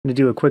I'm going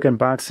to do a quick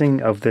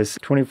unboxing of this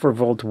 24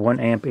 volt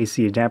 1 amp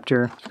AC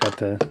adapter. It's got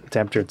the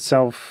adapter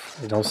itself.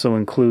 It also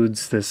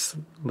includes this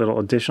little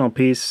additional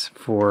piece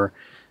for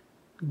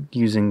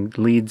using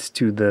leads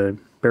to the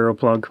barrel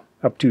plug,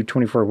 up to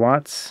 24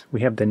 watts.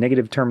 We have the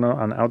negative terminal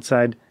on the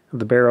outside of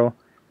the barrel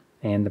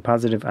and the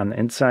positive on the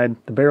inside.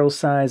 The barrel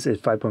size is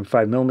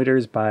 5.5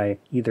 millimeters by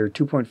either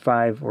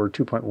 2.5 or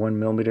 2.1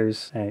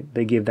 millimeters.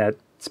 They give that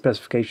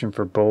specification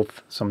for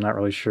both, so I'm not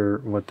really sure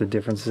what the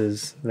difference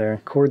is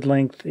there. Cord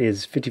length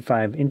is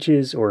 55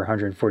 inches or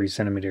 140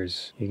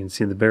 centimeters. You can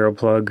see the barrel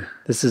plug.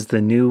 This is the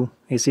new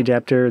AC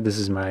adapter. This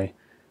is my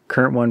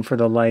current one for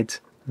the light,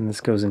 and this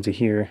goes into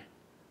here.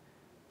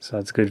 So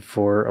that's good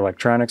for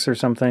electronics or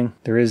something.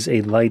 There is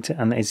a light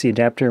on the AC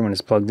adapter when it's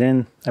plugged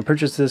in. I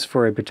purchased this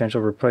for a potential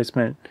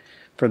replacement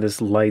for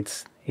this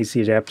light AC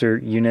adapter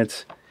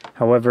unit.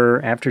 However,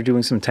 after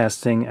doing some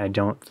testing, I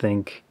don't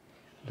think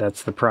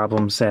that's the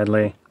problem,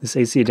 sadly. This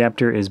AC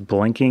adapter is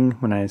blinking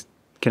when I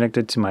connect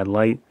it to my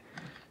light,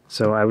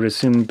 so I would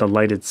assume the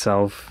light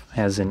itself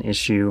has an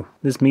issue.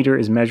 This meter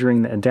is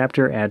measuring the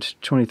adapter at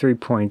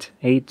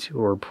 23.8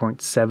 or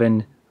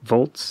 0.7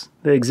 volts.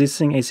 The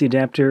existing AC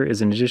adapter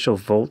is an additional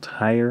volt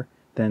higher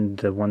than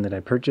the one that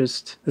I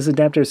purchased. This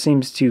adapter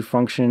seems to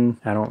function.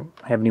 I don't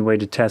have any way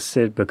to test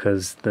it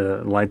because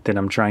the light that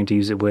I'm trying to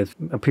use it with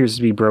appears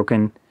to be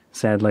broken,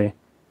 sadly.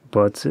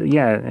 But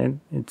yeah,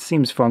 it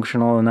seems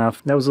functional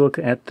enough. That was a look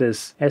at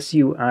this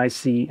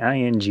SUICING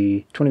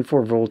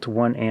 24 volt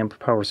 1 amp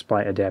power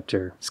supply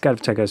adapter. It's got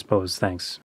a tech, I suppose. Thanks.